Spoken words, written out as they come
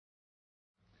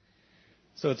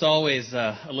So it's always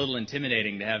a little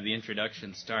intimidating to have the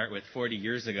introduction start with 40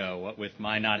 years ago, what with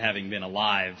my not having been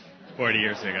alive 40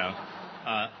 years ago.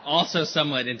 Also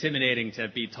somewhat intimidating to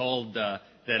be told that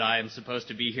I am supposed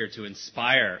to be here to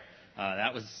inspire.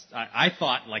 I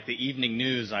thought, like the evening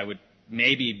news, I would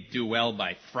maybe do well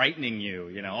by frightening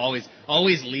you,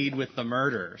 always lead with the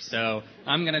murder. So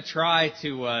I'm going to try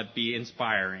to be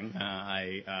inspiring.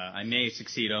 I may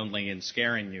succeed only in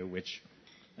scaring you, which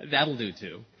that'll do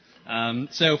too.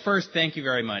 So first, thank you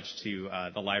very much to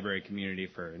the library community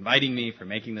for inviting me, for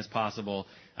making this possible.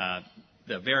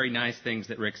 The very nice things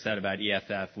that Rick said about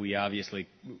EFF, we obviously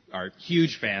are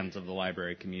huge fans of the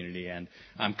library community, and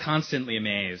I'm constantly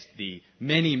amazed the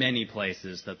many, many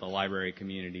places that the library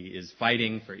community is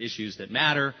fighting for issues that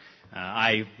matter.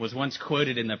 I was once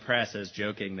quoted in the press as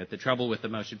joking that the trouble with the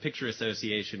Motion Picture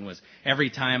Association was every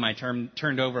time I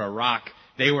turned over a rock,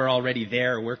 they were already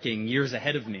there working years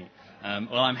ahead of me.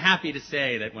 Well, I'm happy to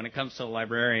say that when it comes to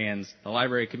librarians, the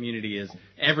library community is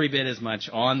every bit as much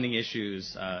on the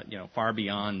issues, far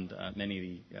beyond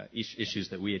many of the issues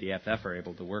that we at EFF are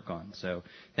able to work on. So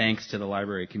thanks to the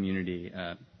library community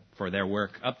for their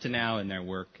work up to now and their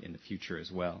work in the future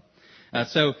as well.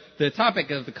 So the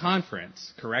topic of the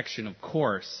conference, correction of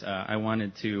course, I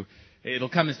wanted to... It'll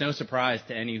come as no surprise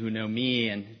to any who know me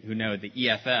and who know the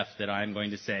EFF that I'm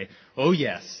going to say, oh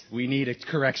yes, we need a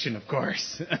correction of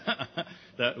course.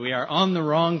 That we are on the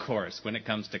wrong course when it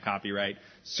comes to copyright,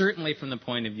 certainly from the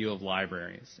point of view of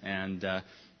libraries. And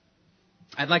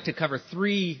I'd like to cover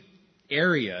three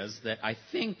areas that I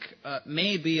think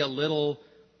may be a little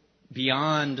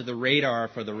beyond the radar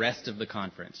for the rest of the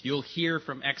conference. You'll hear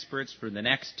from experts for the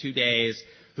next 2 days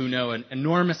who know an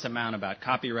enormous amount about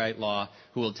copyright law,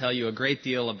 who will tell you a great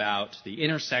deal about the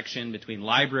intersection between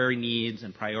library needs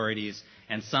and priorities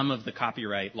and some of the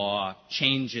copyright law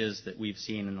changes that we've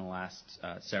seen in the last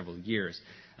several years.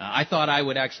 I thought I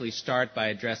would actually start by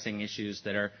addressing issues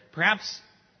that are perhaps,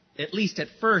 at least at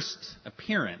first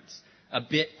appearance, a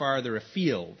bit farther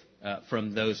afield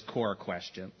from those core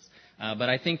questions. But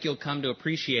I think you'll come to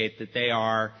appreciate that they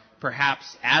are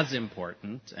perhaps as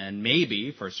important, and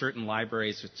maybe for certain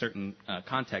libraries with certain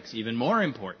contexts even more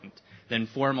important than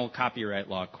formal copyright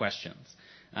law questions.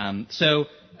 So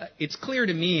it's clear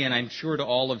to me, and I'm sure to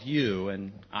all of you,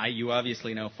 and you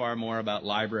obviously know far more about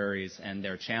libraries and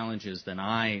their challenges than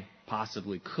I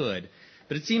possibly could,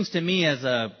 but it seems to me as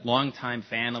a longtime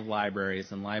fan of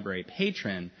libraries and library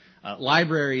patron,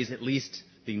 libraries, at least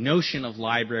the notion of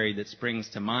library that springs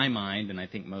to my mind, and I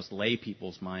think most lay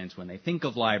people's minds when they think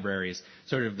of libraries,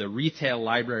 sort of the retail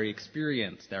library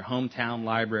experience, their hometown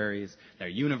libraries, their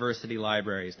university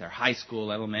libraries, their high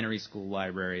school, elementary school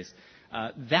libraries.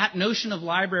 That notion of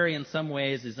library in some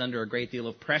ways is under a great deal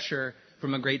of pressure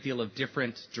from a great deal of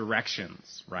different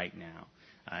directions right now.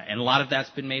 And a lot of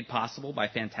that's been made possible by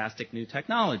fantastic new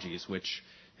technologies, which,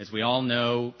 as we all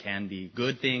know, can be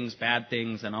good things, bad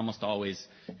things, and almost always,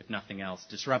 if nothing else,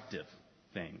 disruptive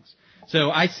things.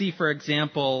 So I see, for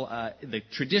example, the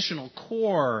traditional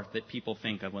core that people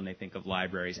think of when they think of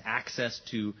libraries, access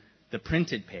to the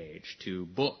printed page, to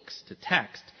books, to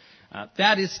text.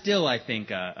 That is still, I think,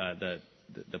 the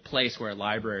place where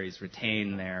libraries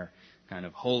retain their kind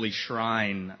of holy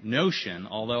shrine notion,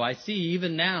 although I see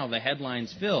even now the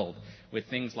headlines filled with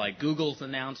things like Google's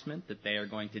announcement that they are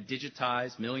going to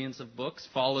digitize millions of books,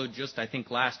 followed just, I think,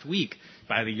 last week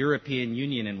by the European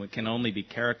Union in what can only be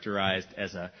characterized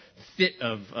as a fit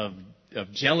of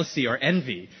jealousy or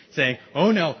envy, saying,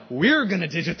 oh no, we're going to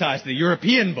digitize the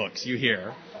European books, you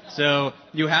hear. So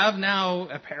you have now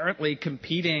apparently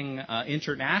competing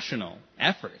international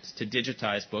efforts to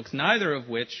digitize books, neither of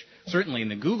which, certainly in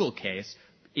the Google case,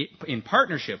 in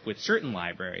partnership with certain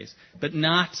libraries, but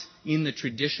not in the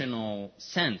traditional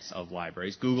sense of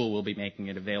libraries. Google will be making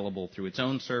it available through its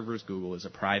own servers. Google is a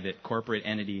private corporate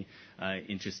entity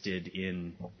interested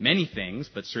in many things,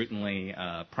 but certainly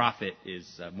profit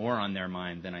is more on their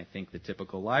mind than I think the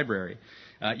typical library.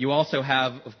 You also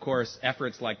have, of course,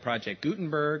 efforts like Project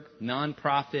Gutenberg,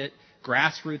 nonprofit,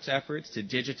 grassroots efforts to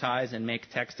digitize and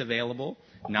make text available,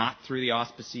 not through the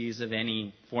auspices of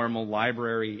any formal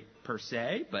library per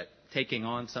se, but taking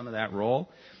on some of that role.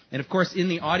 And of course, in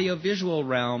the audiovisual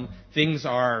realm, things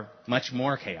are much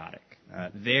more chaotic.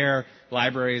 Their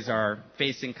libraries are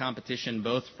facing competition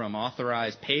both from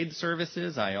authorized paid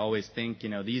services. I always think,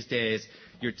 these days,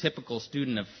 your typical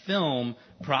student of film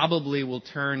probably will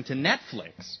turn to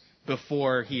Netflix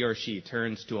before he or she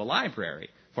turns to a library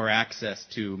for access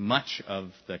to much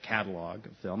of the catalog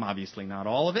of film. Obviously not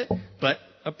all of it, but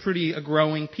a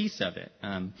growing piece of it.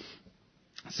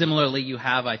 Similarly, you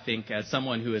have, I think, as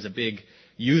someone who is a big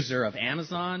user of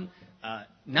Amazon,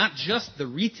 not just the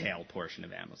retail portion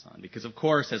of Amazon, because of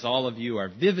course, as all of you are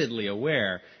vividly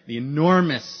aware, the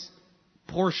enormous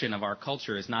portion of our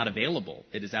culture is not available.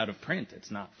 It is out of print.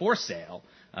 It's not for sale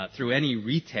through any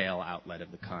retail outlet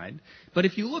of the kind. But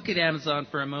if you look at Amazon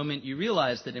for a moment, you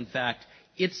realize that, in fact,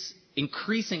 its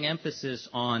increasing emphasis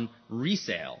on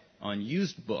resale, on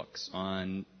used books,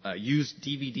 on used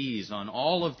DVDs, on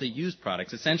all of the used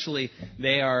products. Essentially,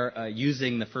 they are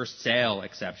using the first sale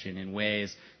exception in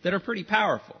ways that are pretty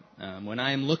powerful. When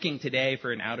I am looking today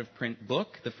for an out-of-print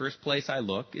book, the first place I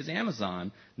look is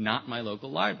Amazon, not my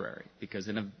local library, because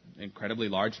in an incredibly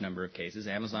large number of cases,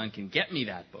 Amazon can get me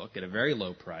that book at a very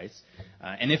low price.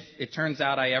 And if it turns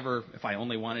out if I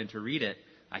only wanted to read it,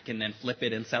 I can then flip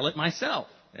it and sell it myself,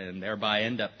 and thereby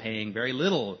end up paying very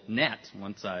little net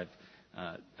once I've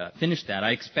finished that.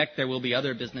 I expect there will be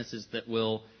other businesses that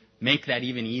will make that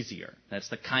even easier. That's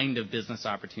the kind of business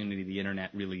opportunity the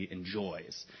Internet really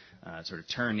enjoys. Sort of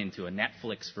turn into a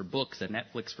Netflix for books, a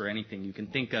Netflix for anything you can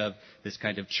think of, this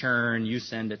kind of churn. You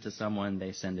send it to someone,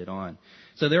 they send it on.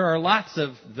 So there are lots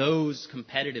of those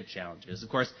competitive challenges. Of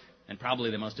course, and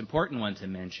probably the most important one to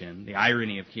mention, the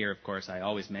irony of here, of course, I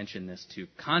always mention this to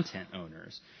content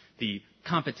owners, the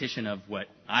competition of what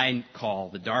I call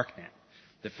the darknet.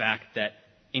 The fact that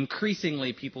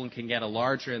increasingly people can get a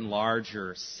larger and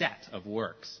larger set of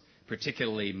works,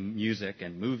 particularly music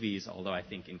and movies, although I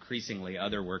think increasingly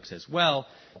other works as well,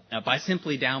 by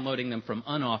simply downloading them from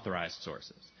unauthorized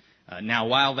sources. Now,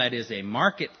 while that is a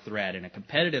market threat and a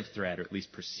competitive threat, or at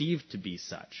least perceived to be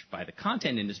such by the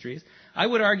content industries, I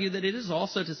would argue that it is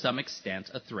also to some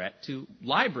extent a threat to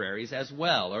libraries as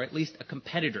well, or at least a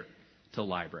competitor to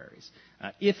libraries.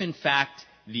 If, in fact,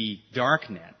 the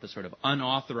darknet, the sort of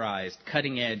unauthorized,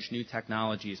 cutting-edge new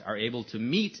technologies are able to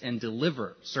meet and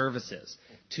deliver services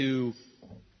to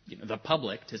the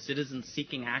public, to citizens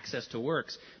seeking access to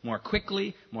works more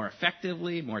quickly, more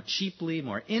effectively, more cheaply,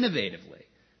 more innovatively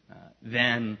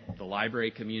than the library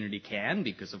community can,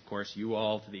 because, of course, you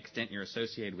all, to the extent you're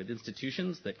associated with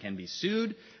institutions that can be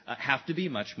sued, have to be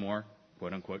much more,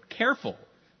 quote-unquote, careful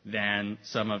than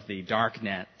some of the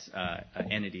darknet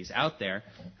entities out there.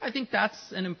 I think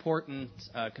that's an important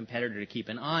competitor to keep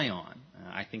an eye on.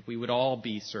 I think we would all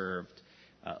be served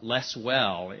less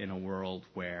well in a world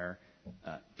where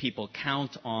people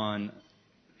count on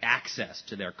access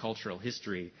to their cultural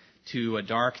history to a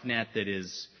darknet that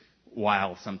is,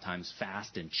 while sometimes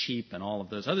fast and cheap and all of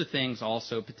those other things,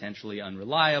 also potentially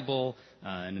unreliable,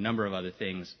 and a number of other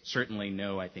things, certainly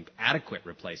no, I think, adequate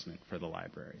replacement for the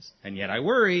libraries. And yet I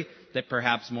worry that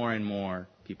perhaps more and more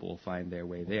people will find their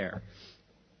way there.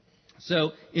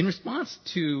 So in response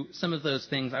to some of those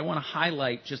things, I want to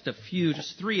highlight just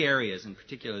three areas in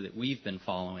particular that we've been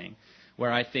following,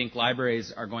 where I think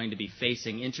libraries are going to be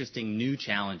facing interesting new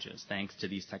challenges thanks to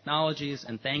these technologies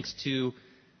and thanks to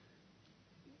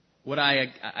what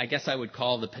I guess I would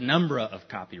call the penumbra of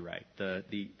copyright, the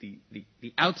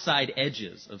outside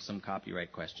edges of some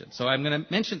copyright questions. So I'm going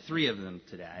to mention three of them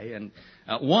today. And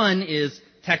one is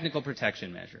technical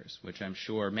protection measures, which I'm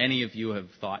sure many of you have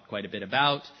thought quite a bit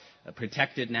about,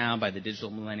 protected now by the Digital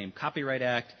Millennium Copyright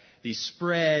Act, the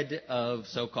spread of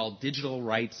so-called digital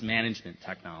rights management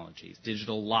technologies,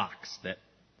 digital locks that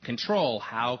control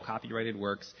how copyrighted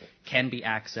works can be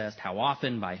accessed, how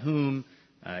often, by whom.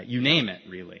 You name it,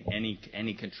 really.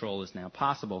 Any control is now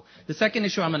possible. The second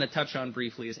issue I'm going to touch on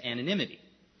briefly is anonymity,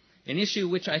 an issue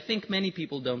which I think many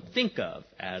people don't think of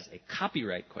as a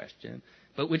copyright question,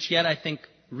 but which yet I think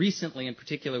recently in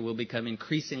particular will become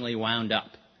increasingly wound up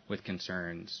with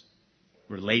concerns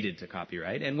related to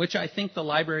copyright, and which I think the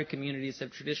library communities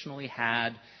have traditionally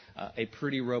had a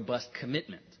pretty robust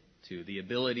commitment to, the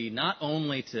ability not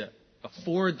only to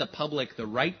afford the public the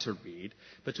right to read,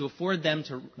 but to afford them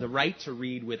the right to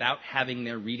read without having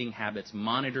their reading habits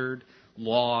monitored,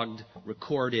 logged,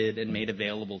 recorded, and made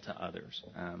available to others.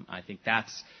 I think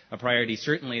that's a priority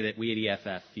certainly that we at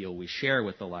EFF feel we share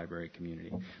with the library community.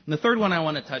 And the third one I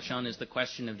want to touch on is the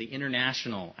question of the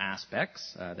international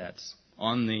aspects that's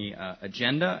on the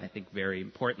agenda, I think very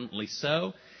importantly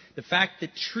so. The fact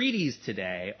that treaties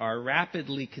today are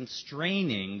rapidly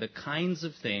constraining the kinds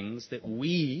of things that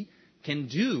we can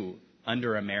do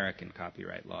under American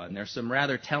copyright law. And there's some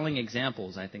rather telling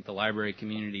examples. I think the library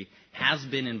community has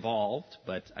been involved,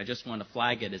 but I just want to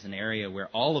flag it as an area where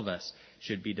all of us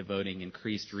should be devoting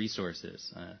increased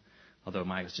resources. Although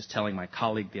I was just telling my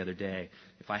colleague the other day,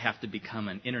 if I have to become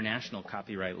an international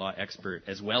copyright law expert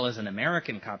as well as an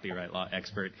American copyright law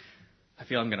expert, I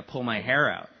feel I'm going to pull my hair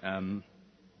out.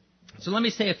 So let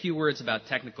me say a few words about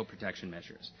technical protection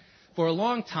measures. For a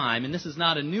long time, and this is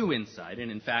not a new insight,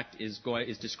 and in fact is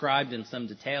described in some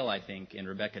detail, I think, in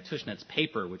Rebecca Tushnet's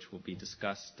paper, which will be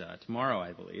discussed tomorrow,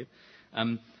 I believe,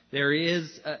 there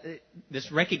is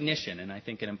this recognition, and I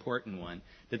think an important one,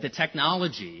 that the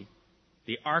technology,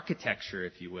 the architecture,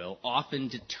 if you will, often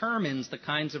determines the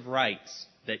kinds of rights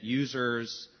that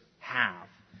users have.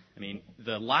 I mean,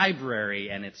 the library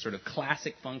and its sort of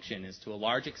classic function is to a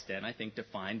large extent, I think,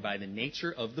 defined by the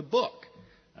nature of the book.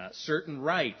 Certain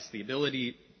rights, the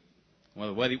ability,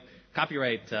 whether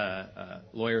copyright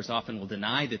lawyers often will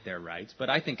deny that they're rights,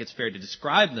 but I think it's fair to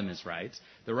describe them as rights.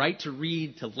 The right to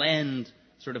read, to lend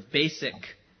sort of basic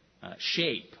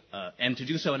shape, and to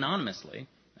do so anonymously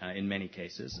in many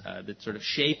cases. The sort of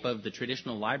shape of the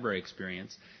traditional library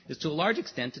experience is to a large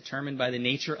extent determined by the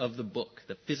nature of the book,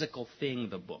 the physical thing,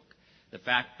 the book. The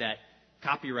fact that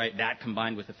copyright, that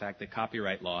combined with the fact that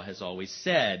copyright law has always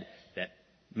said that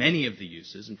many of the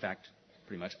uses, in fact,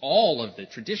 pretty much all of the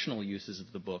traditional uses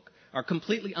of the book, are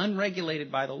completely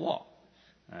unregulated by the law.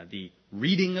 The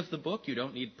reading of the book, you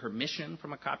don't need permission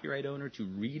from a copyright owner to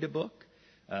read a book.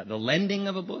 The lending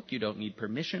of a book, you don't need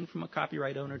permission from a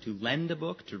copyright owner to lend a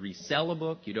book, to resell a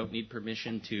book. You don't need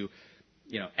permission to,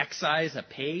 excise a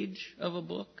page of a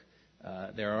book.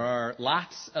 There are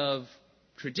lots of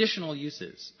traditional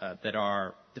uses that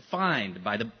are defined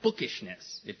by the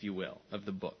bookishness, if you will, of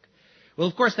the book. Well,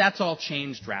 of course, that's all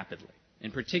changed rapidly,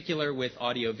 in particular with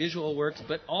audiovisual works,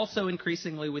 but also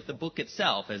increasingly with the book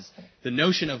itself, as the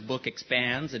notion of book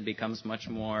expands and becomes much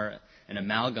more an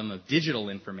amalgam of digital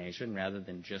information rather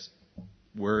than just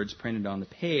words printed on the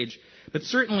page. But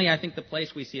certainly, I think the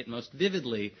place we see it most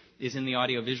vividly is in the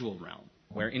audiovisual realm,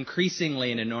 where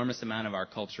increasingly an enormous amount of our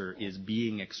culture is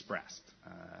being expressed.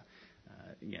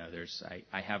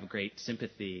 I have great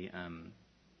sympathy.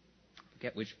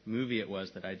 Forget which movie it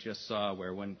was that I just saw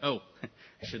where I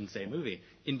shouldn't say movie.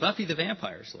 In Buffy the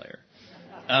Vampire Slayer,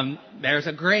 there's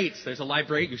a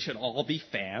librarian. You should all be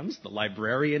fans. The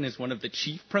librarian is one of the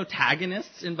chief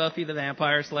protagonists in Buffy the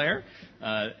Vampire Slayer.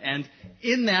 And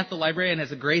in that, the librarian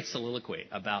has a great soliloquy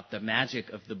about the magic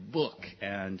of the book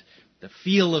and the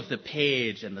feel of the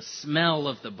page and the smell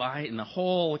of the bind and the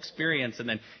whole experience. And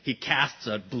then he casts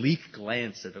a bleak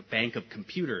glance at a bank of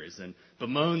computers and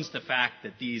bemoans the fact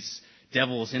that these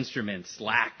devil's instruments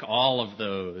lack all of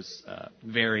those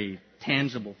very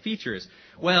tangible features.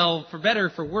 Well, for better or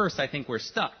for worse, I think we're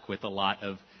stuck with a lot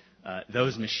of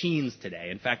those machines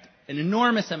today. In fact, an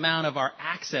enormous amount of our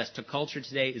access to culture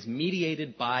today is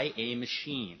mediated by a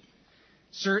machine.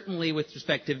 Certainly with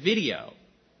respect to video,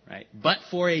 right? But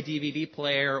for a DVD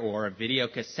player or a video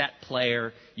cassette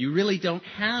player, you really don't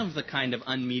have the kind of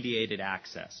unmediated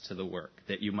access to the work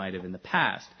that you might have in the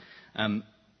past.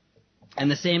 And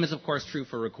the same is, of course, true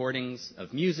for recordings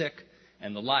of music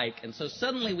and the like. And so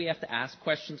suddenly we have to ask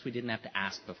questions we didn't have to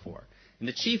ask before. And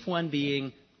the chief one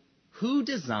being, who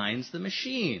designs the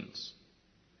machines?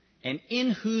 And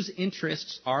in whose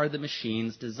interests are the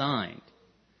machines designed?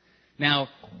 Now,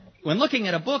 when looking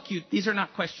at a book, these are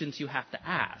not questions you have to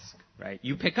ask, right?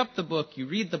 You pick up the book, you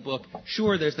read the book.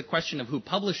 Sure, there's the question of who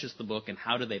publishes the book and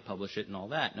how do they publish it and all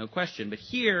that, no question. But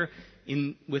here,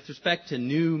 with respect to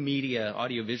new media,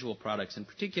 audiovisual products in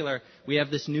particular, we have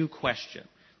this new question.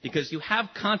 Because you have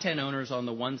content owners on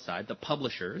the one side, the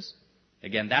publishers.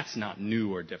 Again, that's not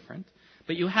new or different.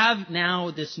 But you have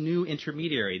now this new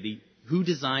intermediary, who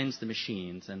designs the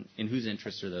machines and in whose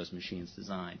interests are those machines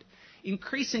designed.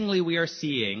 Increasingly, we are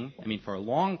seeing, for a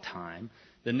long time,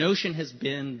 the notion has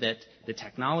been that the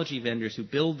technology vendors who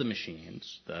build the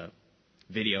machines, the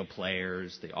video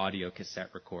players, the audio cassette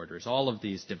recorders, all of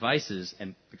these devices,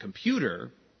 and the computer,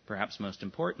 perhaps most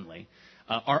importantly,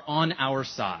 are on our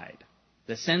side.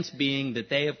 The sense being that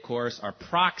they, of course, are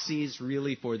proxies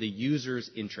really for the user's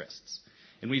interests.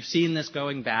 And we've seen this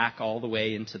going back all the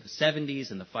way into the 70s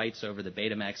and the fights over the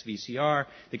Betamax VCR,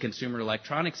 the consumer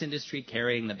electronics industry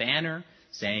carrying the banner,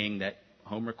 saying that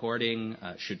home recording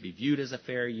should be viewed as a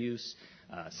fair use.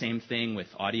 Same thing with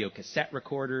audio cassette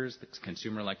recorders, the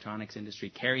consumer electronics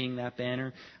industry carrying that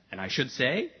banner. And I should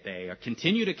say, they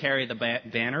continue to carry the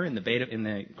banner in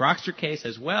the Grokster case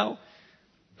as well.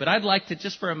 But I'd like to,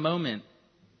 just for a moment,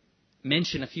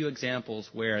 mention a few examples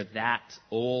where that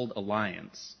old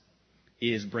alliance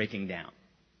is breaking down.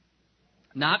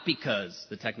 Not because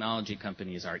the technology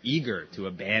companies are eager to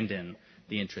abandon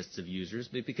the interests of users,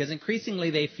 but because increasingly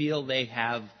they feel they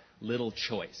have little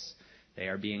choice. They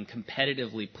are being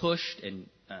competitively pushed and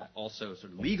also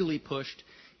sort of legally pushed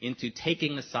into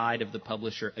taking the side of the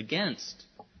publisher against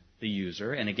the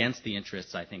user and against the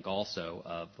interests, I think, also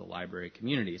of the library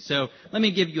community. So let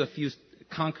me give you a few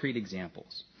concrete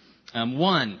examples.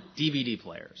 One, DVD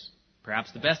players.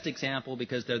 perhaps the best example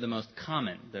because they're the most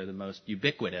common, they're the most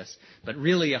ubiquitous, but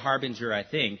really a harbinger, I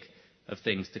think, of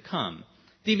things to come.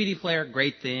 DVD player,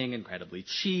 great thing, incredibly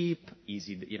cheap,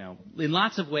 easy to, in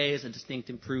lots of ways a distinct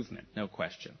improvement, no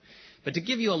question. But to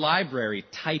give you a library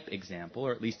type example,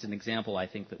 or at least an example I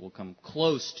think that will come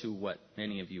close to what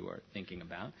many of you are thinking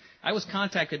about, I was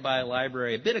contacted by a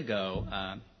library a bit ago,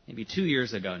 maybe 2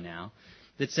 years ago now,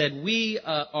 that said we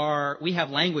have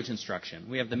language instruction.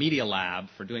 We have the Media Lab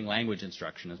for doing language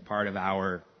instruction as part of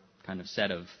our kind of set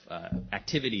of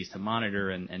activities to monitor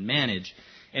and manage.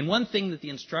 And one thing that the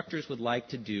instructors would like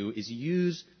to do is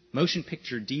use motion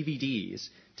picture DVDs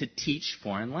to teach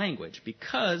foreign language,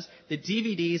 because the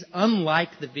DVDs, unlike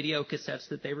the video cassettes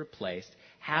that they replaced,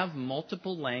 have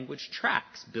multiple language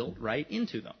tracks built right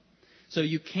into them. So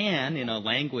you can, in a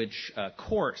language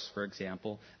course, for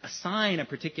example, assign a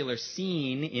particular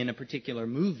scene in a particular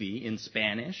movie in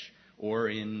Spanish or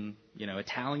in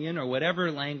Italian or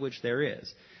whatever language there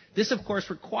is. This, of course,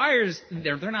 requires,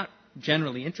 they're not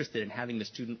generally interested in having the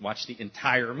student watch the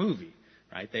entire movie,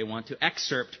 right? They want to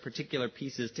excerpt particular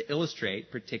pieces to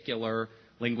illustrate particular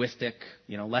linguistic,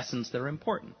 lessons that are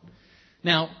important.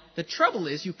 Now, the trouble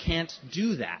is you can't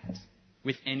do that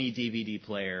with any DVD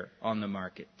player on the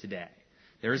market today.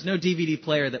 There is no DVD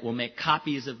player that will make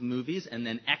copies of movies and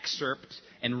then excerpt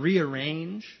and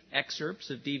rearrange excerpts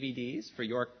of DVDs for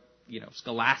your,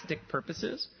 scholastic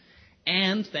purposes.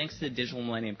 And thanks to the Digital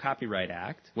Millennium Copyright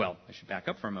Act, well, I should back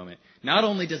up for a moment. Not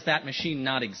only does that machine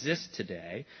not exist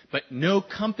today, but no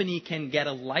company can get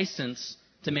a license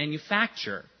to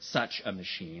manufacture such a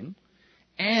machine.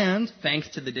 And thanks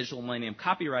to the Digital Millennium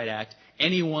Copyright Act,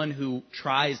 anyone who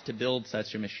tries to build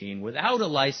such a machine without a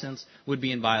license would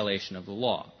be in violation of the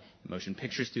law. Motion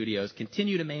picture studios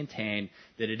continue to maintain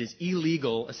that it is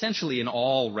illegal, essentially in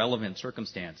all relevant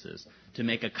circumstances, to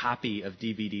make a copy of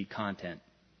DVD content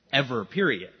ever,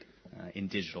 period, in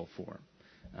digital form.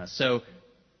 So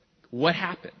what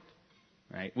happened?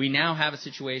 Right? We now have a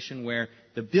situation where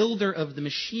the builder of the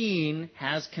machine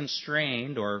has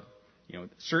constrained, or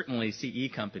certainly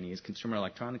CE companies, consumer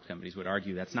electronics companies, would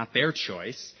argue that's not their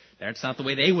choice. That's not the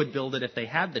way they would build it if they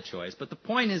had the choice. But the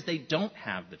point is they don't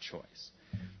have the choice.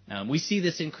 We see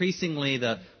this increasingly.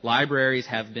 The libraries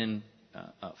have been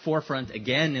forefront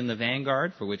again in the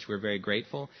vanguard, for which we're very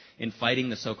grateful, in fighting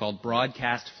the so-called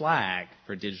broadcast flag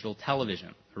for digital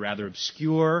television, a rather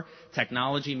obscure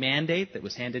technology mandate that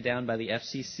was handed down by the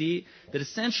FCC that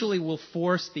essentially will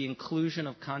force the inclusion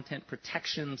of content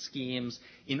protection schemes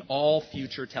in all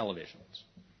future televisions.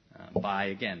 By,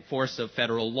 again, force of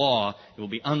federal law, it will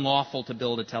be unlawful to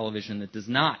build a television that does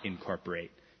not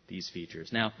incorporate these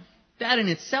features. Now, that in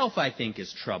itself, I think,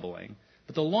 is troubling.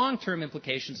 But the long-term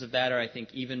implications of that are, I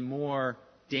think, even more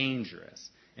dangerous.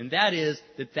 And that is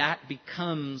that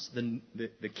becomes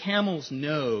the camel's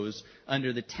nose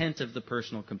under the tent of the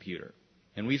personal computer.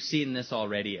 And we've seen this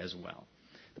already as well.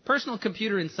 The personal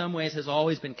computer, in some ways, has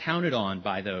always been counted on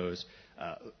by those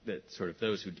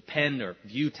those who depend or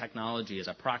view technology as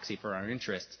a proxy for our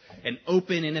interests, an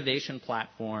open innovation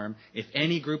platform. If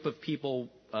any group of people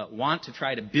want to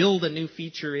try to build a new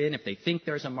feature if they think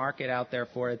there's a market out there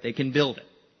for it, they can build it,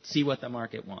 see what the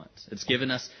market wants. It's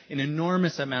given us an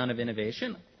enormous amount of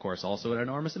innovation, of course also an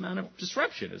enormous amount of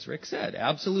disruption, as Rick said,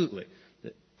 absolutely.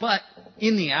 But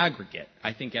in the aggregate,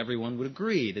 I think everyone would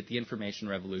agree that the information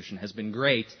revolution has been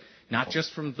great, not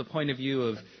just from the point of view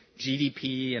of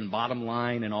GDP and bottom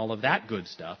line and all of that good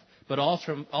stuff, but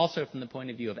also from the point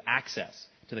of view of access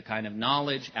to the kind of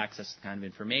knowledge, access to the kind of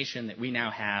information that we now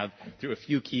have through a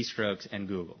few keystrokes and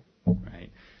Google.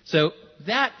 Right? So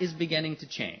that is beginning to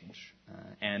change.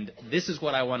 And this is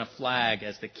what I want to flag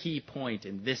as the key point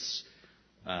in this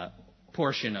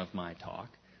portion of my talk.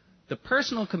 The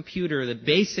personal computer, the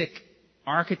basic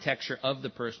architecture of the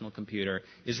personal computer,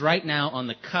 is right now on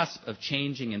the cusp of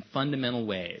changing in fundamental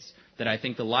ways that I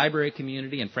think the library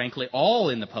community, and frankly all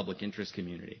in the public interest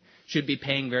community, should be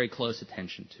paying very close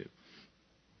attention to.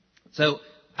 So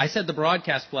I said the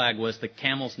broadcast flag was the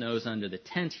camel's nose under the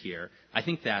tent here. I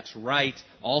think that's right.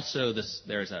 Also,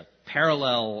 there's a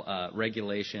parallel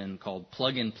regulation called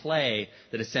Plug and Play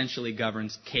that essentially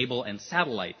governs cable and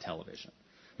satellite television,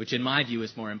 which in my view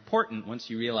is more important once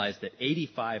you realize that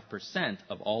 85%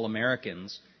 of all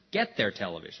Americans get their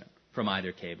television from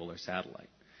either cable or satellite.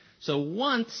 So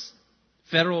once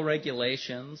federal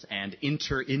regulations and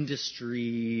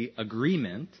inter-industry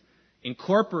agreement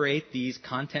incorporate these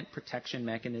content protection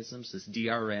mechanisms, this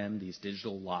DRM, these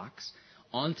digital locks,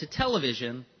 onto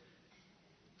television,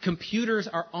 computers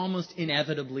are almost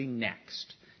inevitably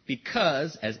next.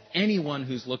 Because, as anyone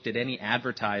who's looked at any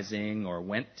advertising or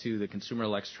went to the Consumer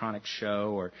Electronics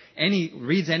Show or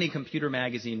reads any computer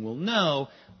magazine will know,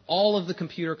 all of the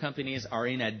computer companies are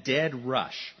in a dead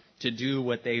rush to do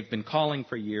what they've been calling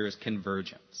for years,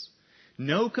 convergence.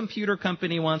 No computer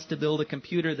company wants to build a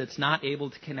computer that's not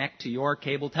able to connect to your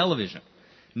cable television.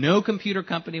 No computer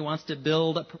company wants to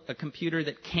build a computer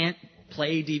that can't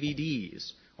play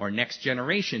DVDs or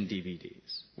next-generation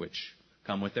DVDs, which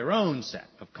come with their own set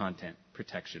of content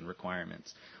protection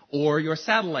requirements, or your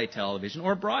satellite television,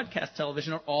 or broadcast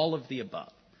television, or all of the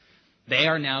above. They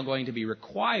are now going to be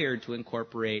required to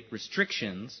incorporate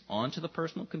restrictions onto the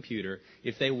personal computer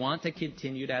if they want to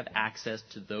continue to have access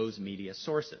to those media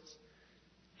sources.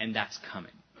 And that's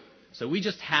coming. So we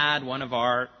just had one of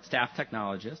our staff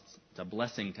technologists. It's a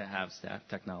blessing to have staff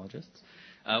technologists.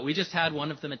 We just had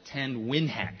one of them attend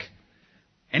WinHEC.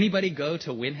 Anybody go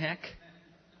to WinHEC?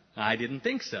 I didn't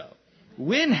think so.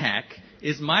 WinHEC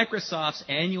is Microsoft's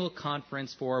annual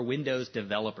conference for Windows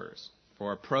developers,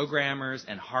 for programmers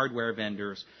and hardware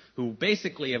vendors who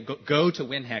basically go to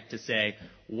WinHEC to say,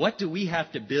 what do we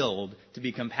have to build to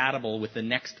be compatible with the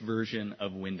next version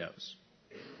of Windows?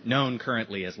 Known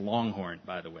currently as Longhorn,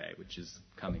 by the way, which is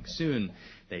coming soon,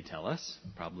 they tell us,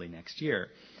 probably next year.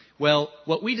 Well,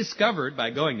 what we discovered by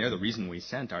going there, the reason we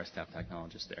sent our staff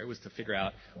technologists there, was to figure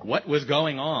out what was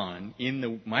going on in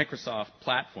the Microsoft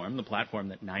platform, the platform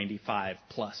that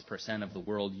 95+% of the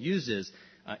world uses,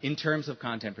 in terms of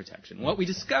content protection. What we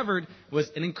discovered was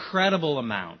an incredible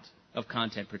amount of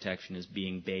content protection is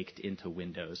being baked into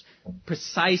Windows,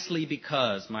 precisely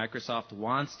because Microsoft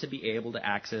wants to be able to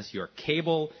access your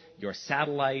cable, your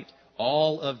satellite,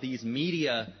 all of these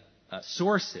media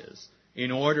sources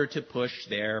in order to push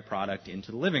their product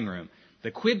into the living room.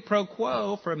 The quid pro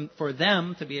quo for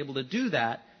them to be able to do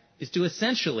that is to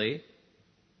essentially,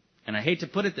 and I hate to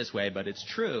put it this way, but it's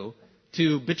true,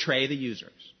 to betray the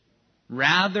users.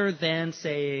 Rather than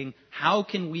saying, how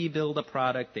can we build a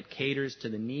product that caters to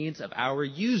the needs of our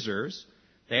users,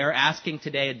 they are asking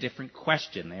today a different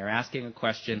question. They are asking a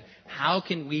question, how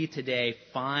can we today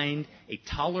find a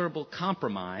tolerable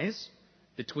compromise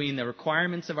between the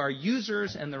requirements of our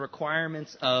users and the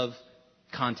requirements of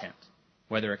content,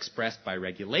 whether expressed by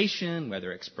regulation,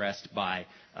 whether expressed by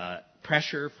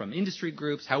pressure from industry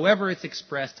groups, however it's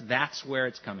expressed, that's where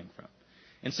it's coming from.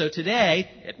 And so today,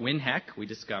 at WinHEC, we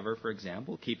discover, for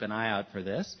example, keep an eye out for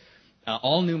this,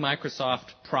 all new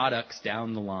Microsoft products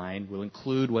down the line will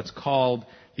include what's called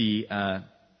the, let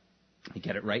me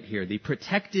get it right here, the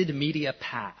Protected Media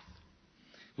Path,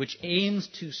 which aims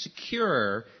to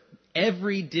secure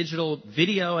every digital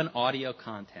video and audio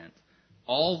content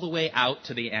all the way out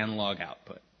to the analog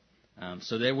output.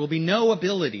 So there will be no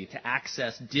ability to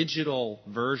access digital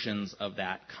versions of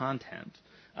that content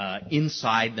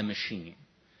inside the machine.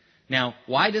 Now,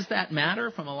 why does that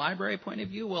matter from a library point of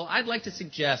view? Well, I'd like to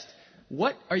suggest,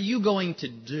 what are you going to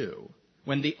do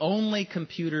when the only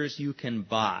computers you can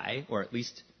buy, or at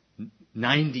least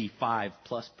 95+%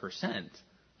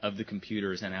 of the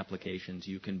computers and applications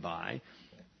you can buy,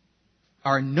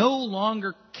 are no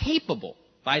longer capable,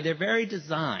 by their very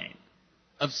design,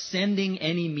 of sending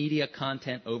any media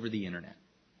content over the internet?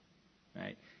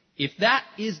 Right? If that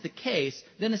is the case,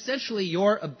 then essentially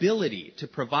your ability to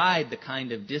provide the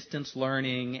kind of distance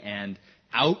learning and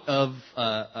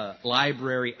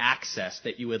out-of-library access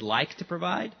that you would like to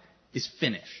provide is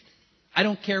finished. I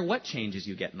don't care what changes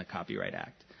you get in the Copyright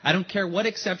Act. I don't care what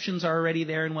exceptions are already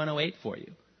there in 108 for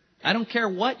you. I don't care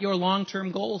what your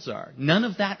long-term goals are. None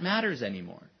of that matters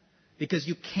anymore, because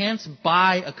you can't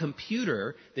buy a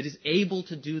computer that is able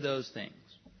to do those things.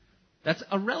 That's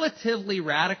a relatively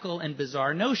radical and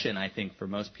bizarre notion, I think, for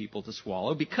most people to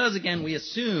swallow, because, again, we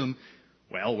assume,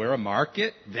 well, we're a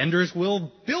market, vendors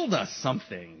will build us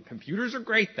something. Computers are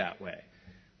great that way.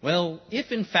 Well,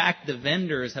 if, in fact, the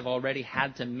vendors have already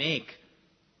had to make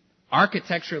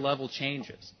architecture-level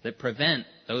changes that prevent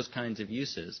those kinds of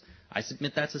uses, I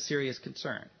submit that's a serious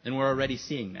concern, and we're already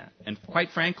seeing that. And quite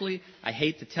frankly, I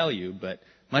hate to tell you, but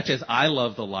much as I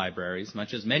love the libraries,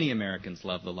 much as many Americans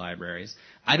love the libraries,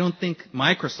 I don't think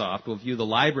Microsoft will view the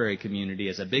library community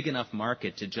as a big enough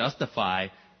market to justify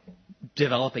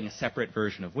developing a separate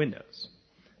version of Windows,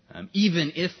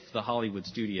 even if the Hollywood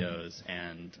studios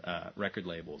and record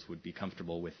labels would be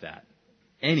comfortable with that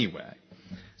anyway.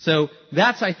 So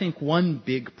that's, I think, one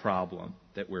big problem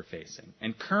that we're facing.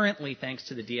 And currently, thanks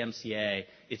to the DMCA,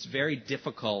 it's very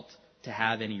difficult to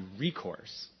have any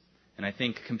recourse. And I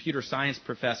think computer science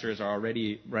professors are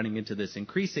already running into this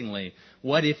increasingly.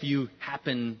 What if you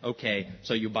happen,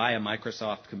 so you buy a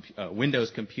Microsoft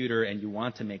Windows computer and you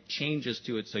want to make changes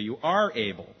to it so you are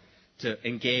able to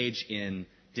engage in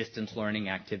distance learning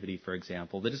activity, for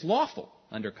example, that is lawful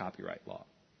under copyright law?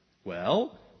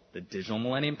 Well, the Digital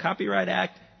Millennium Copyright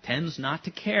Act tends not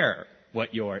to care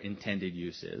what your intended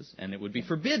use is, and it would be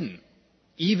forbidden,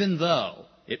 even though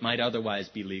it might otherwise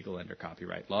be legal under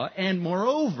copyright law. And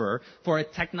moreover, for a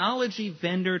technology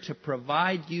vendor to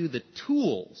provide you the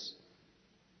tools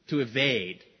to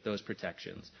evade those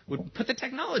protections would put the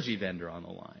technology vendor on the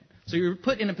line. So you're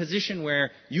put in a position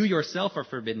where you yourself are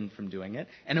forbidden from doing it,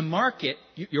 and a market,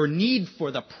 your need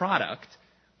for the product,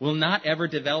 will not ever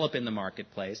develop in the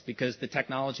marketplace because the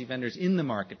technology vendors in the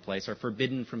marketplace are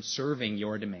forbidden from serving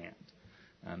your demand.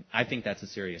 I think that's a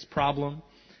serious problem.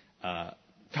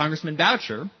 Congressman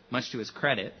Boucher, much to his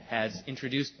credit, has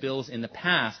introduced bills in the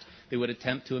past that would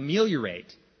attempt to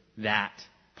ameliorate that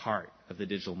part of the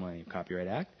Digital Millennium Copyright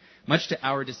Act. Much to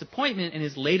our disappointment, in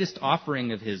his latest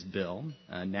offering of his bill,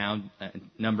 now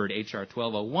numbered H.R.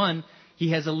 1201, he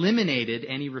has eliminated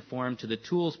any reform to the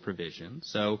tools provision.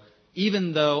 So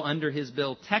even though under his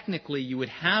bill technically you would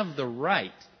have the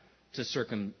right to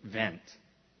circumvent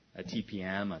a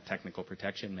TPM, a technical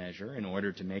protection measure, in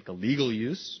order to make a legal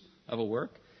use of a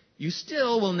work, you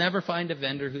still will never find a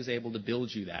vendor who's able to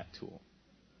build you that tool.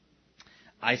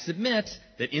 I submit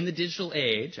that in the digital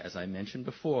age, as I mentioned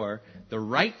before, the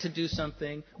right to do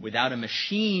something without a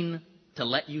machine to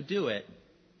let you do it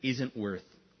isn't worth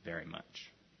very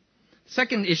much. The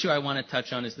second issue I want to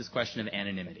touch on is this question of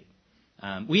anonymity.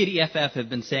 We at EFF have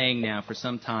been saying now for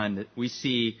some time that we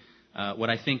see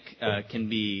what I think can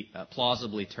be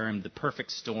plausibly termed the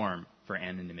perfect storm for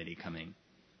anonymity coming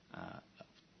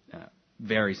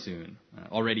very soon,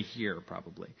 already here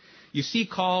probably. You see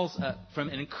calls from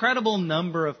an incredible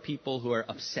number of people who are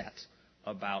upset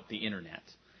about the Internet.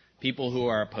 People who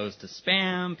are opposed to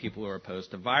spam, people who are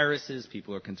opposed to viruses,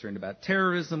 people who are concerned about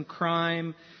terrorism,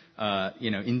 crime,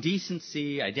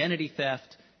 indecency, identity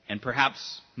theft, and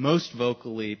perhaps most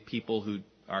vocally people who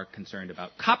are concerned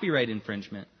about copyright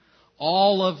infringement.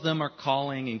 All of them are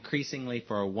calling increasingly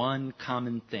for one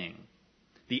common thing: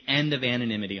 the end of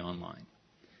anonymity online.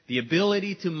 The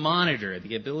ability to monitor,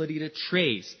 the ability to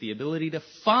trace, the ability to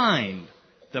find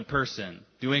the person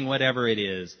doing whatever it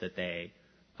is that they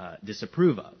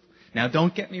disapprove of. Now,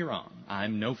 don't get me wrong.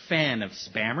 I'm no fan of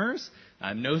spammers.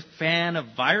 I'm no fan of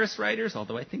virus writers,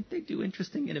 although I think they do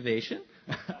interesting innovation.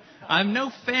 I'm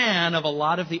no fan of a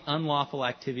lot of the unlawful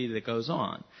activity that goes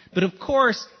on. But of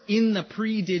course, in the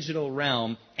pre-digital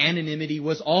realm, anonymity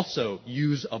was also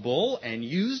usable and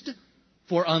used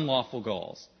for unlawful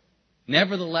goals.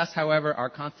 Nevertheless, however, our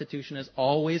Constitution has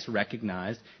always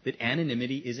recognized that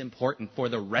anonymity is important for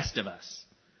the rest of us.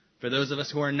 For those of us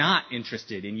who are not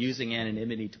interested in using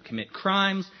anonymity to commit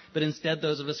crimes, but instead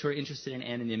those of us who are interested in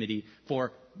anonymity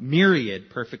for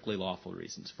myriad perfectly lawful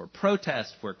reasons. For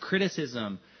protest, for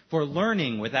criticism, for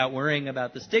learning without worrying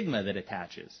about the stigma that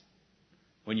attaches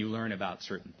when you learn about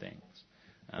certain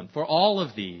things. For all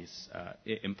of these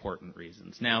important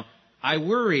reasons. Now, I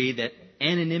worry that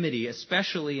anonymity,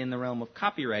 especially in the realm of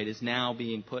copyright, is now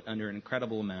being put under an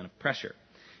incredible amount of pressure.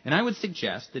 And I would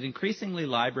suggest that increasingly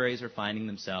libraries are finding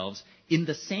themselves in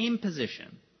the same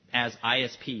position as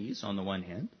ISPs on the one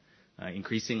hand.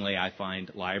 Increasingly, I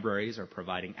find libraries are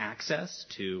providing access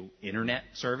to Internet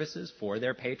services for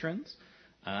their patrons.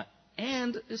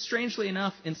 And strangely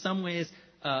enough, in some ways,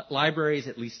 libraries,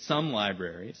 at least some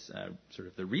libraries, sort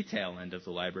of the retail end of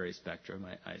the library spectrum,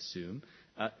 I assume,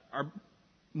 are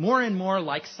more and more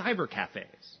like cyber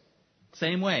cafes.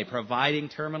 Same way, providing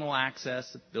terminal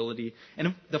access, ability.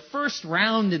 And the first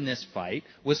round in this fight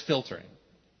was filtering,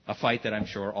 a fight that I'm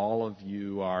sure all of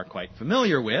you are quite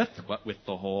familiar with, what with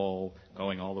the whole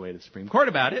going all the way to the Supreme Court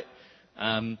about it.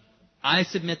 I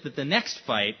submit that the next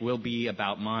fight will be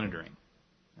about monitoring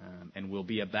and will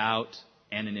be about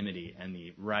anonymity and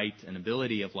the right and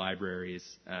ability of libraries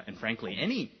and, frankly,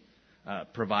 any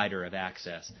provider of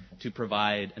access to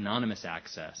provide anonymous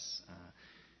access.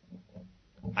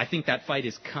 I think that fight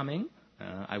is coming.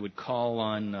 I would call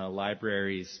on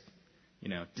libraries,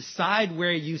 decide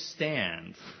where you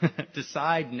stand.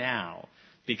 Decide now,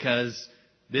 because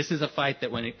this is a fight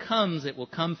that when it comes, it will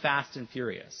come fast and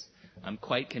furious. I'm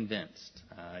quite convinced.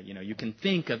 You can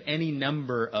think of any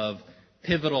number of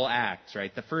pivotal acts,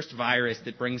 right? The first virus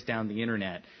that brings down the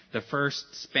Internet, the first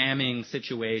spamming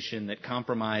situation that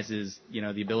compromises,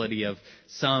 the ability of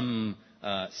some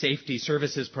safety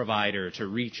services provider to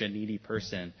reach a needy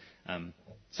person.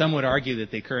 Some would argue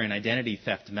that the current identity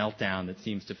theft meltdown that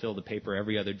seems to fill the paper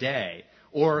every other day,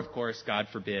 or, of course, God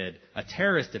forbid, a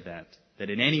terrorist event that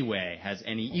in any way has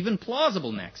any even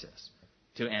plausible nexus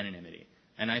to anonymity.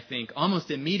 And I think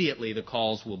almost immediately the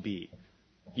calls will be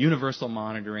universal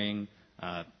monitoring,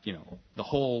 the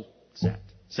whole set.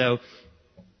 So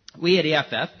we at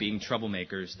EFF, being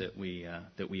troublemakers that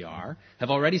we are, have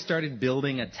already started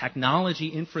building a technology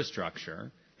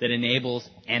infrastructure that enables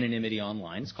anonymity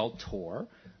online. It's called Tor.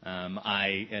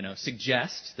 I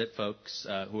suggest that folks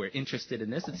who are interested in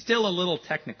this, it's still a little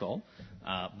technical,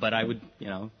 but I would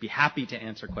be happy to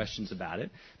answer questions about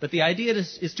it. But the idea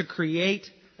is to create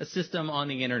a system on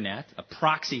the internet, a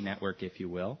proxy network, if you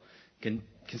will,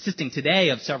 consisting today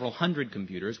of several hundred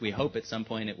computers. We hope at some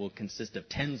point it will consist of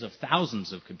tens of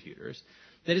thousands of computers.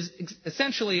 That is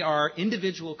essentially our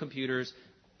individual computers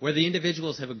where the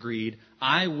individuals have agreed,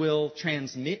 I will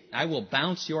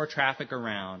bounce your traffic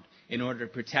around in order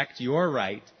to protect your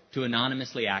right to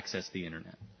anonymously access the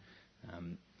internet.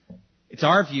 It's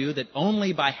our view that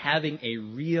only by having a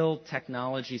real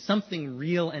technology, something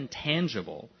real and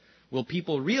tangible, will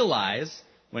people realize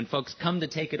when folks come to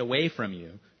take it away from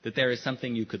you that there is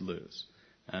something you could lose.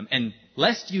 And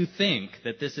lest you think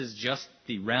that this is just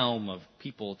the realm of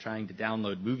people trying to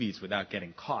download movies without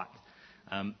getting caught,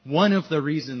 one of the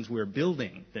reasons we're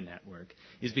building the network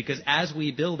is because as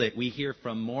we build it, we hear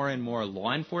from more and more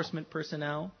law enforcement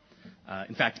personnel,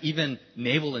 in fact, even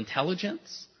naval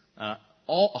intelligence, a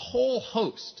whole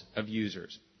host of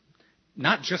users,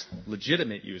 not just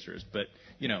legitimate users, but,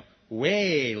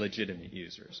 way legitimate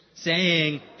users,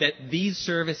 saying that these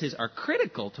services are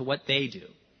critical to what they do.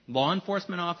 Law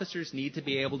enforcement officers need to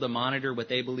be able to monitor what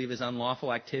they believe is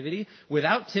unlawful activity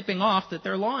without tipping off that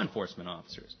they're law enforcement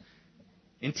officers.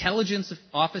 Intelligence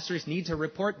officers need to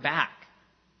report back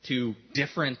to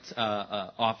different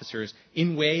officers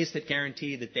in ways that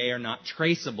guarantee that they are not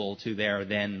traceable to their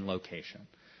then location.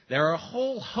 There are a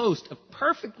whole host of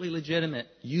perfectly legitimate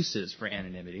uses for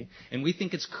anonymity, and we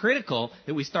think it's critical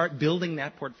that we start building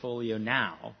that portfolio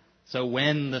now, so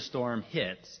when the storm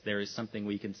hits, there is something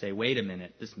we can say, wait a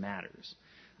minute, this matters.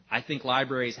 I think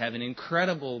libraries have an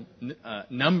incredible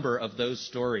number of those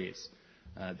stories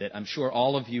that I'm sure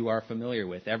all of you are familiar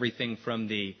with. Everything from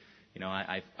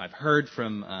I've heard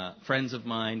from friends of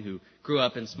mine who grew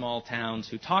up in small towns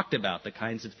who talked about the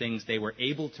kinds of things they were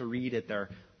able to read at their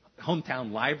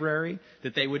hometown library,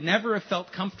 that they would never have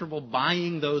felt comfortable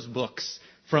buying those books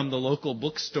from the local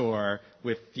bookstore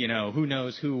with, who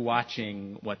knows who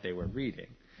watching what they were reading.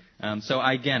 So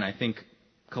again, I think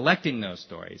collecting those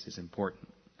stories is important.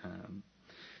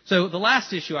 So the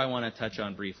last issue I want to touch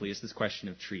on briefly is this question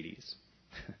of treaties.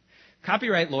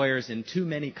 Copyright lawyers in too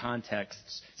many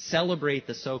contexts celebrate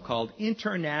the so-called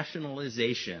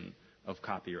internationalization of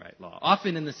copyright law,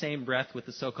 often in the same breath with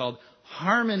the so-called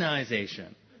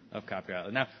harmonization of copyright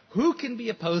law. Now, who can be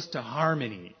opposed to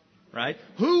harmony, right?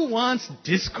 Who wants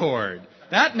discord?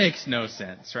 That makes no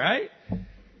sense, right?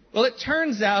 Well, it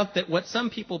turns out that what some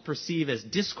people perceive as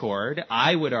discord,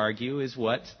 I would argue, is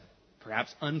what,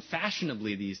 perhaps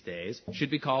unfashionably these days,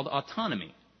 should be called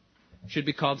autonomy, should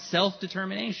be called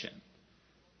self-determination.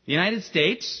 The United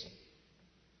States,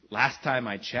 last time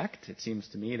I checked, it seems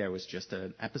to me there was just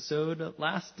an episode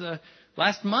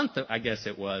last month, I guess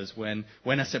it was, when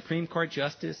a Supreme Court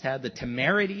justice had the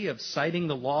temerity of citing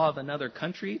the law of another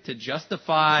country to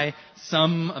justify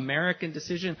some American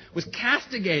decision, was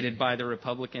castigated by the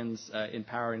Republicans in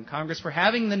power in Congress for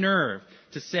having the nerve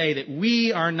to say that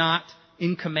we are not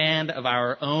in command of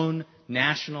our own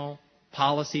national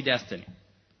policy destiny.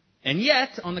 And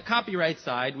yet, on the copyright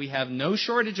side, we have no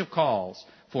shortage of calls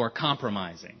for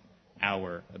compromising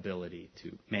our ability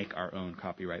to make our own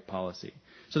copyright policy.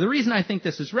 So the reason I think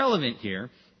this is relevant here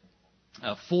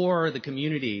for the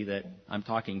community that I'm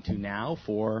talking to now,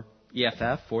 for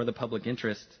EFF, for the public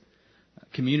interest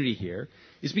community here,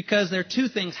 is because there are two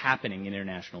things happening in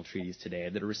international treaties today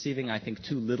that are receiving, I think,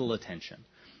 too little attention.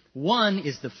 One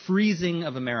is the freezing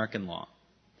of American law.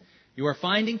 You are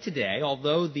finding today,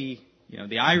 although the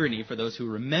irony for those who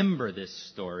remember this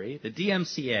story, the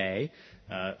DMCA,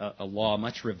 a law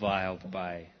much reviled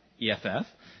by EFF,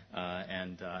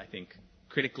 and I think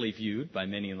critically viewed by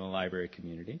many in the library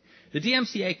community, the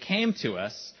DMCA came to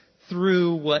us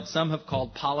through what some have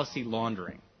called policy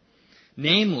laundering.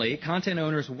 Namely, content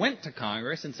owners went to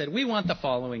Congress and said, we want the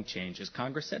following changes.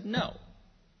 Congress said no.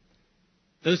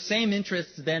 Those same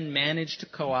interests then managed to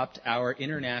co-opt our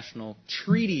international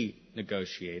treaty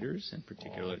negotiators, in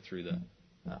particular through the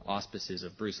auspices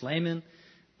of Bruce Lehman,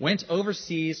 went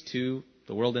overseas to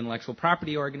the World Intellectual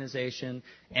Property Organization,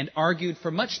 and argued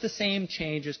for much the same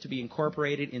changes to be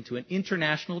incorporated into an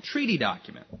international treaty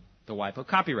document, the WIPO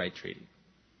Copyright Treaty.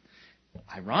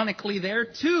 Ironically, there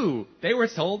too, they were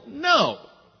told no.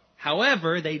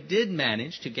 However, they did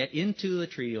manage to get into the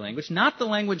treaty language, not the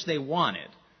language they wanted,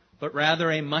 but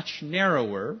rather a much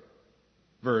narrower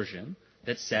version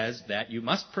that says that you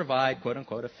must provide,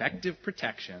 quote-unquote, effective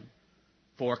protection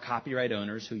for copyright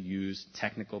owners who use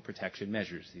technical protection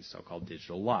measures, these so-called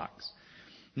digital locks.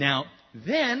 Now,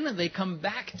 then they come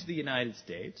back to the United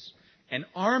States and,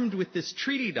 armed with this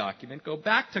treaty document, go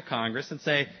back to Congress and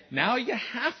say, now you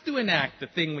have to enact the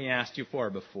thing we asked you for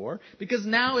before, because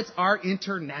now it's our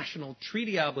international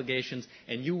treaty obligations,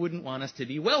 and you wouldn't want us to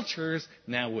be welchers,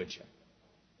 now would you?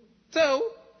 So,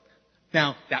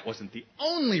 now, that wasn't the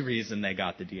only reason they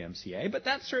got the DMCA, but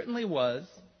that certainly was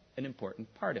an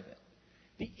important part of it.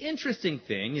 The interesting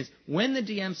thing is, when the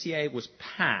DMCA was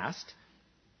passed,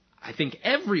 I think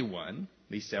everyone,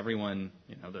 at least everyone,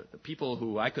 the people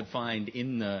who I could find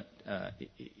in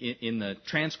the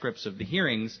transcripts of the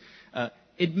hearings,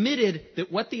 admitted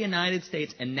that what the United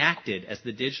States enacted as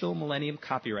the Digital Millennium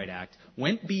Copyright Act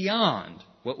went beyond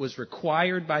what was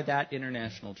required by that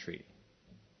international treaty.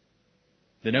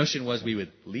 The notion was we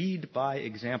would lead by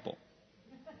example.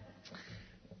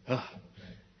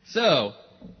 So,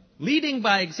 leading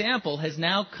by example has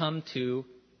now come to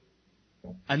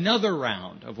another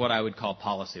round of what I would call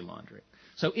policy laundering.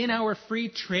 So in our free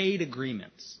trade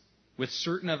agreements with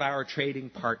certain of our trading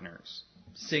partners,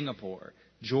 Singapore,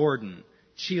 Jordan,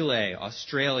 Chile,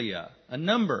 Australia, a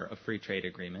number of free trade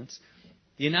agreements,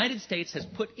 the United States has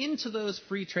put into those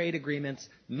free trade agreements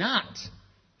not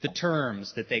the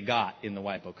terms that they got in the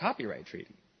WIPO Copyright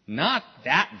Treaty. Not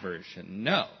that version,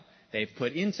 no. They've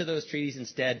put into those treaties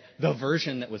instead the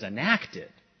version that was enacted,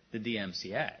 the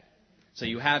DMCA. So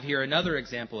you have here another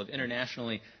example of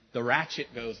internationally, the ratchet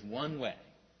goes one way.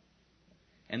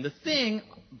 And the thing,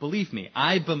 believe me,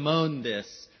 I bemoan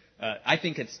this. I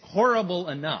think it's horrible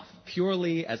enough,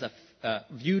 purely as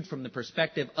viewed from the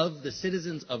perspective of the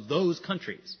citizens of those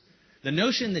countries. The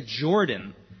notion that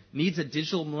Jordan needs a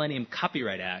Digital Millennium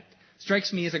Copyright Act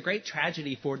strikes me as a great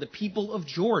tragedy for the people of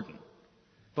Jordan.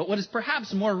 But what is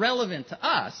perhaps more relevant to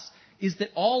us is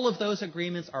that all of those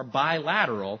agreements are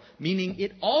bilateral, meaning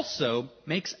it also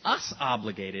makes us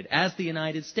obligated as the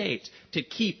United States to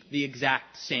keep the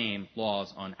exact same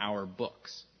laws on our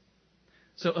books.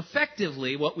 So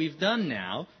effectively, what we've done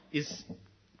now is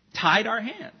tied our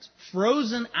hands,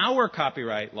 frozen our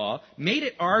copyright law, made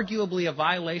it arguably a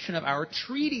violation of our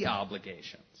treaty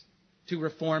obligations to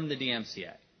reform the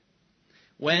DMCA.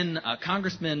 When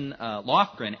Congressman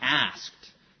Lofgren asked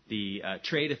the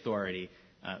Trade Authority,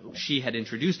 she had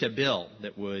introduced a bill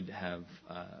that would have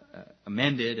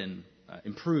amended and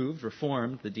improved,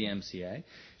 reformed the DMCA.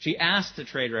 She asked the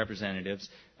trade representatives,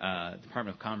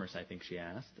 Department of Commerce, I think she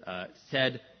asked,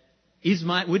 said,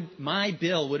 would my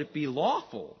bill, would it be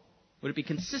lawful? Would it be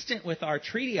consistent with our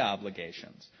treaty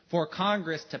obligations for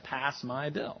Congress to pass my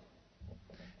bill?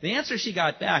 The answer she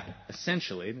got back,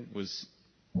 essentially, was,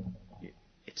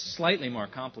 it's a slightly more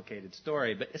complicated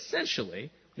story, but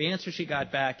essentially, the answer she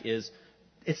got back is,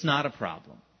 it's not a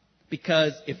problem.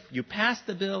 Because if you pass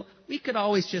the bill, we could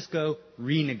always just go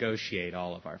renegotiate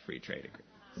all of our free trade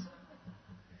agreements.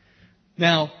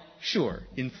 Now, sure,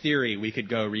 in theory, we could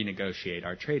go renegotiate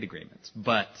our trade agreements.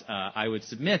 But I would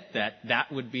submit that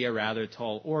that would be a rather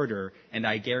tall order, and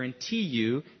I guarantee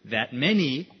you that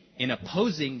many in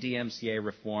opposing DMCA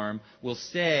reform will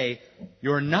say,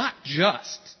 you're not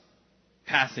just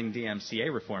passing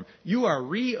DMCA reform. You are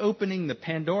reopening the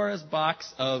Pandora's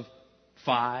box of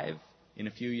 5, in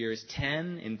a few years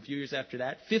 10, in a few years after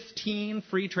that, 15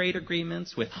 free trade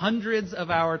agreements with hundreds of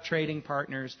our trading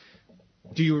partners.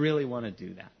 Do you really want to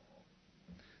do that?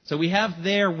 So we have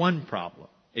there one problem,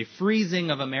 a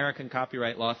freezing of American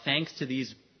copyright law thanks to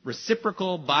these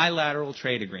reciprocal bilateral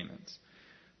trade agreements.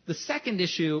 The second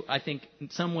issue, I think in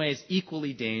some ways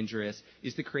equally dangerous,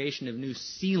 is the creation of new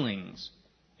ceilings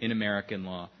in American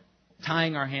law,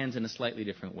 tying our hands in a slightly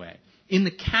different way. In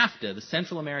the CAFTA, the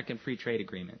Central American Free Trade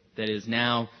Agreement, that is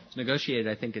now negotiated,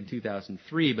 I think, in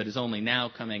 2003, but is only now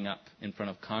coming up in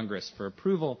front of Congress for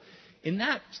approval, in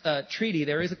that treaty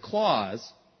there is a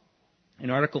clause in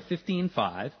Article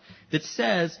 15.5 that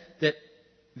says that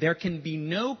there can be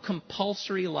no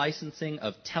compulsory licensing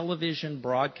of television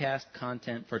broadcast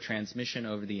content for transmission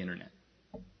over the Internet.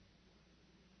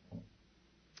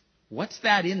 What's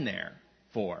that in there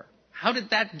for? How did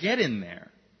that get in there?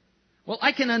 Well,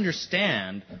 I can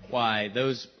understand why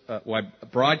why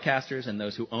broadcasters and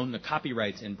those who own the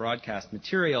copyrights in broadcast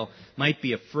material might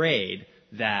be afraid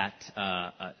that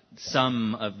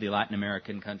some of the Latin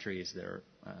American countries that are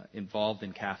involved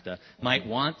in CAFTA might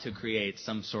want to create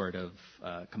some sort of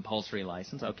compulsory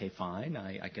license. Okay, fine.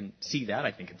 I can see that.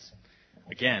 I think it's,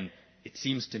 again, it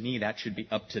seems to me that should be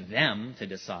up to them to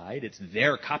decide. It's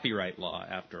their copyright law,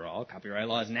 after all. Copyright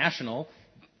law is national.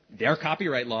 Their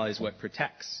copyright law is what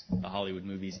protects the Hollywood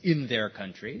movies in their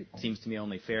country. It seems to me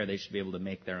only fair they should be able to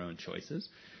make their own choices.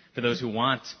 For those who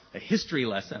want a history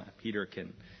lesson, Peter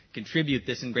can contribute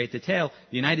this in great detail.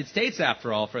 The United States,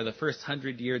 after all, for the first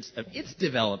 100 years of its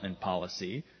development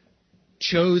policy,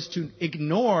 chose to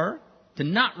ignore, to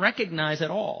not recognize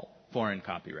at all, foreign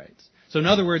copyrights. So in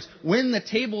other words, when the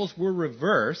tables were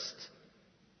reversed,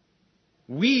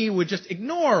 we would just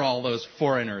ignore all those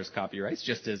foreigners' copyrights,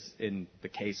 just as in the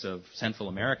case of Central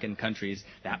American countries,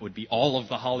 that would be all of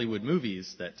the Hollywood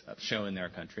movies that show in their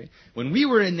country. When we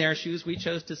were in their shoes, we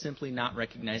chose to simply not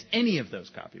recognize any of those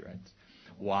copyrights.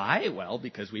 Why? Well,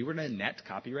 because we were a net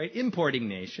copyright importing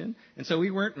nation, and so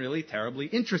we weren't really terribly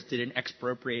interested in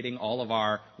expropriating all of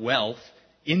our wealth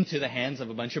into the hands of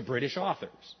a bunch of British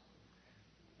authors.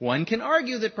 One can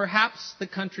argue that perhaps the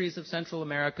countries of Central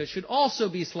America should also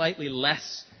be slightly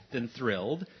less than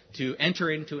thrilled to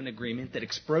enter into an agreement that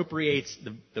expropriates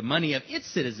the money of its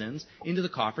citizens into the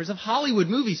coffers of Hollywood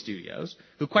movie studios,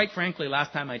 who, quite frankly,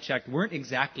 last time I checked, weren't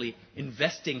exactly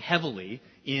investing heavily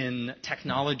in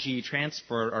technology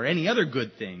transfer or any other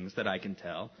good things that I can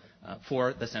tell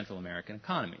for the Central American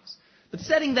economies. But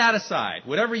setting that aside,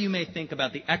 whatever you may think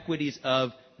about the equities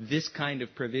of this kind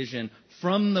of provision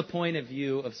from the point of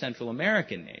view of Central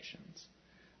American nations,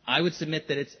 I would submit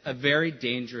that it's a very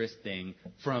dangerous thing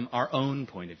from our own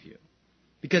point of view.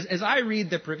 Because as I read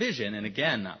the provision, and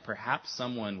again, perhaps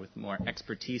someone with more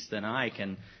expertise than I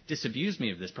can disabuse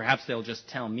me of this. Perhaps they'll just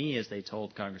tell me, as they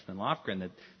told Congressman Lofgren,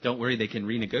 that don't worry, they can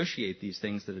renegotiate these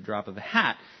things at a drop of a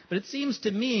hat. But it seems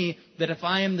to me that if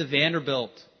I am the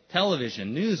Vanderbilt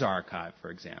Television News Archive,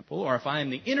 for example, or if I am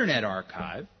the Internet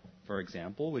Archive, for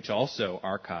example, which also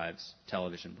archives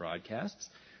television broadcasts,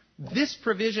 this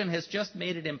provision has just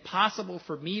made it impossible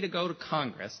for me to go to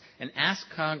Congress and ask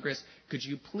Congress, could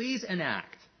you please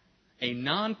enact a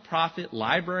nonprofit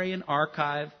library and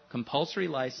archive compulsory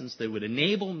license that would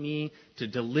enable me to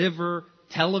deliver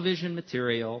television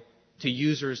material to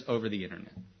users over the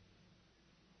Internet?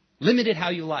 Limit it how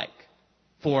you like,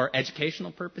 for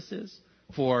educational purposes,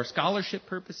 for scholarship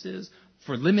purposes,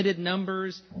 for limited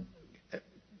numbers,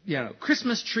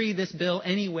 Christmas tree this bill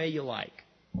any way you like.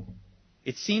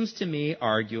 It seems to me,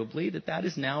 arguably, that that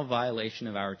is now a violation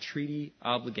of our treaty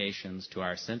obligations to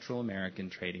our Central American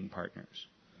trading partners.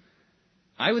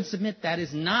 I would submit that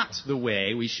is not the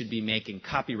way we should be making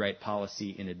copyright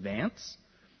policy in advance.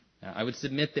 I would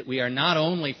submit that we are not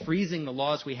only freezing the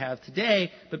laws we have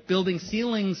today, but building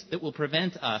ceilings that will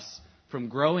prevent us from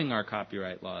growing our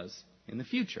copyright laws in the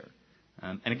future.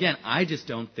 And again, I just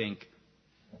don't think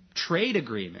trade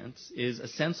agreements is a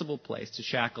sensible place to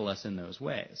shackle us in those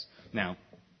ways. Now,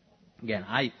 again,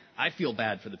 I feel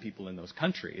bad for the people in those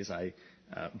countries,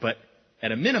 but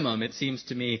at a minimum, it seems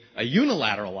to me a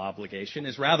unilateral obligation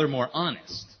is rather more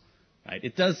honest. Right?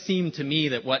 It does seem to me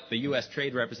that what the U.S.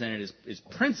 Trade Representative is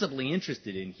principally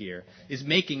interested in here is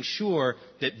making sure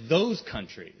that those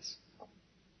countries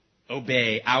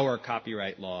obey our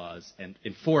copyright laws and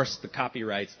enforce the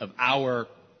copyrights of our,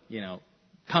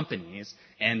 companies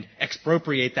and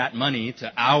expropriate that money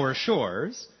to our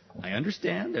shores. I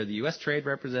understand they're the U.S. Trade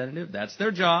Representative. That's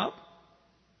their job.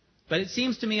 But it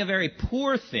seems to me a very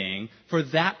poor thing for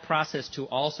that process to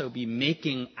also be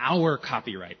making our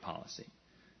copyright policy.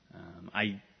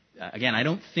 I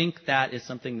don't think that is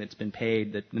something that's been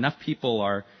paid, that enough people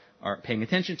are paying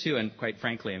attention to, and quite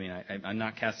frankly, I'm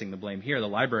not casting the blame here. The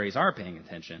libraries are paying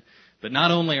attention. But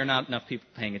not only are not enough people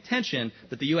paying attention,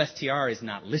 but the USTR is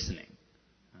not listening,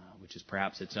 which is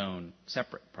perhaps its own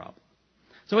separate problem.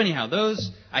 So anyhow,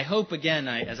 I hope, again,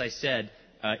 as I said,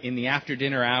 in the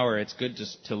after-dinner hour, it's good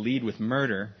to lead with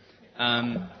murder.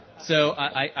 So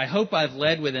I hope I've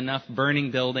led with enough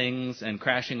burning buildings and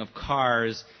crashing of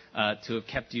cars to have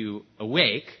kept you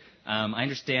awake. I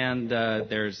understand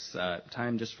there's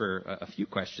time just for a few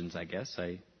questions, I guess.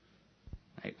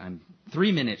 I'm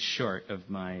 3 minutes short of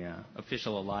my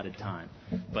official allotted time.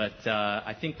 But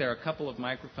I think there are a couple of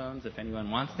microphones. If anyone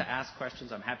wants to ask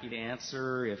questions, I'm happy to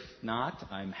answer. If not,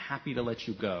 I'm happy to let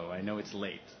you go. I know it's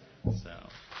late. So.